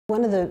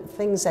One of the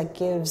things that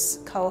gives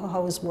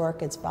Koho's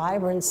work its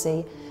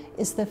vibrancy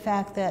is the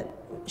fact that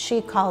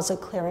she calls it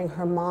clearing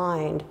her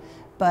mind,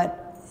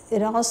 but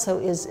it also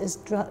is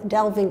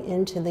delving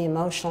into the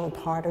emotional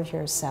part of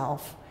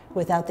yourself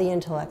without the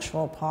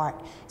intellectual part.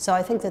 So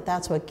I think that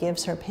that's what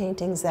gives her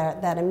paintings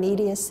that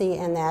immediacy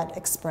and that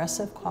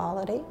expressive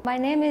quality. My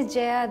name is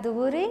Jaya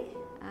Duvvuri.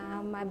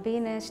 I've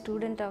been a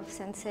student of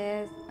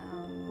Sensei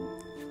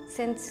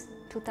since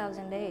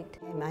 2008.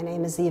 My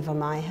name is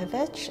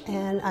Mihovich,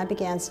 and I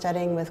began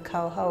studying with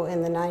Koho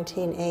in the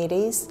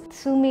 1980s.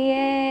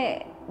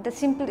 Sumi-e,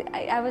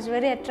 I was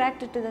very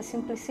attracted to the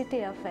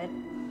simplicity of it.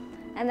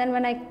 And then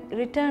when I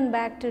returned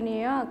back to New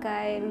York,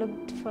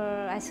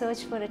 I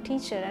searched for a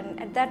teacher,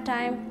 and at that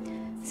time,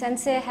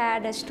 Sensei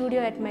had a studio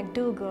at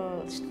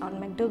MacDougal, on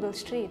MacDougal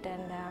Street,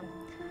 and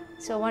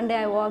so one day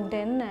I walked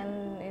in,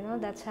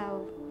 and that's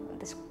how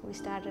we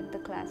started the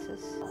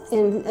classes.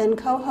 In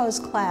Koho's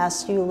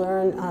class, you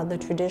learn the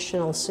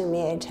traditional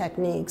Sumi-e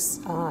techniques,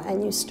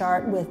 and you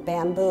start with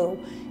bamboo,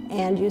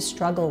 and you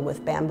struggle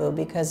with bamboo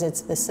because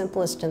it's the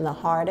simplest and the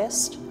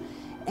hardest.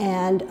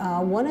 And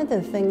one of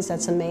the things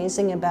that's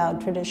amazing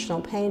about traditional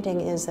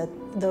painting is that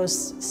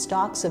those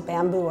stalks of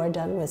bamboo are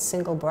done with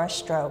single brush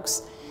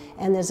strokes.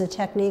 And there's a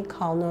technique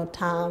called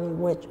no-tang,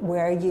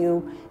 where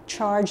you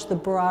charge the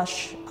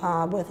brush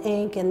with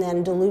ink and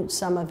then dilute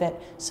some of it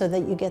so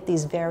that you get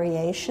these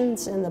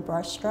variations in the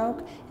brush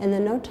stroke. And the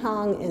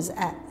no-tang is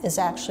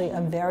actually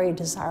a very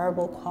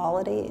desirable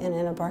quality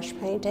in a brush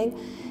painting.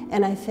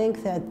 And I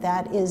think that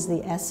that is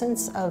the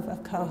essence of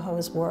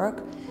Koho's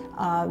work.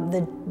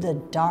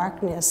 The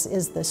darkness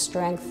is the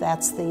strength,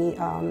 that's the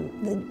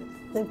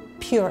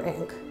pure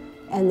ink.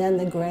 And then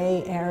the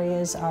gray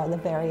areas are the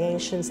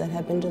variations that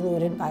have been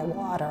diluted by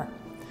water.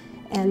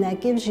 And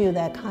that gives you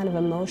that kind of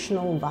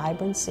emotional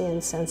vibrancy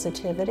and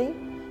sensitivity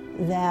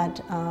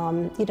that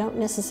you don't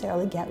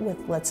necessarily get with,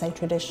 let's say,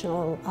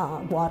 traditional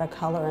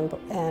watercolor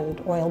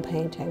and oil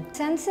painting.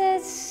 Sensei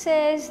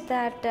says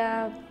that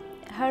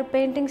her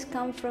paintings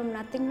come from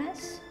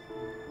nothingness.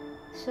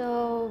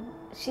 So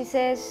she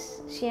says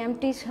she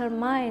empties her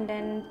mind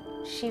and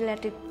she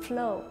let it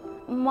flow.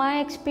 My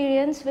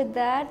experience with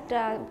that,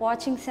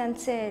 watching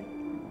Sensei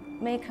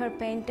make her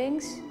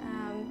paintings,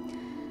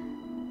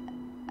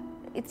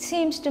 it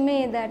seems to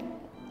me that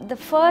the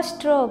first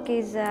stroke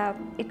is,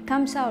 it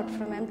comes out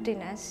from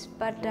emptiness,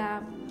 but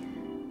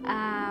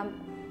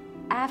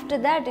after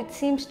that it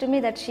seems to me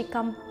that she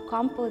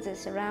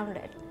composes around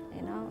it,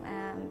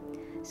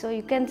 so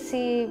you can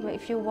see,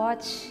 if you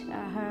watch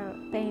her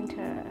paint,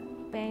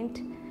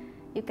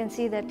 you can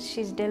see that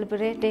she's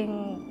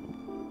deliberating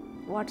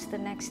what's the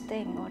next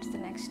thing, what's the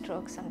next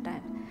stroke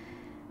sometimes.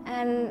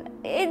 And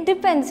it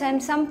depends,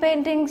 and some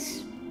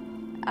paintings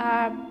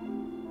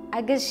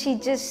I guess she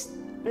just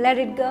let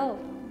it go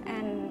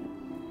and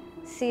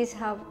sees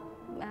how,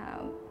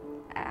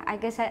 I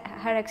guess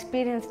her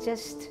experience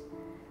just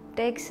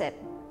takes it.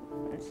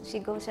 She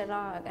goes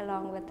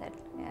along with it,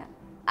 yeah.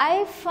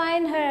 I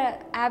find her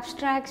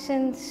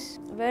abstractions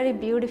very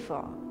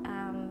beautiful.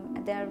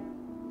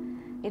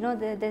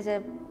 There's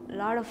a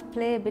lot of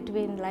play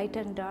between light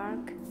and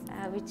dark,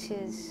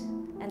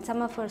 and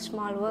some of her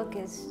small work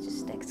is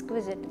just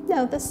exquisite.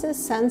 No, this is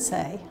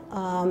Sensei.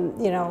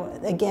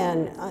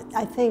 Again,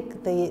 I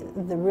think the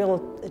real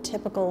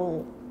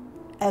typical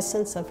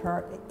essence of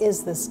her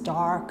is this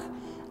dark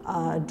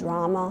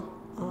drama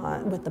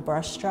with the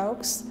brush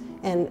strokes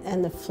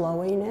and the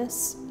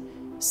flowiness.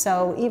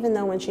 So even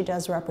though when she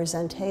does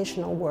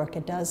representational work,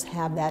 it does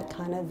have that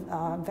kind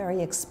of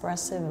very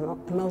expressive,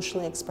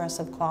 emotionally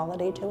expressive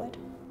quality to it.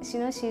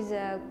 She's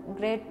a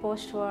great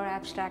post-war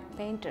abstract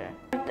painter.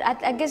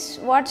 I guess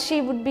what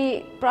she would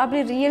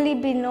probably really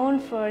be known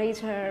for is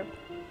her,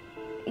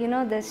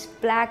 this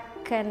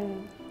black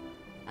and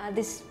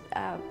this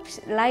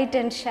light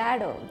and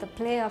shadow, the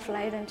play of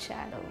light and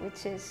shadow,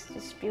 which is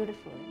just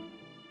beautiful.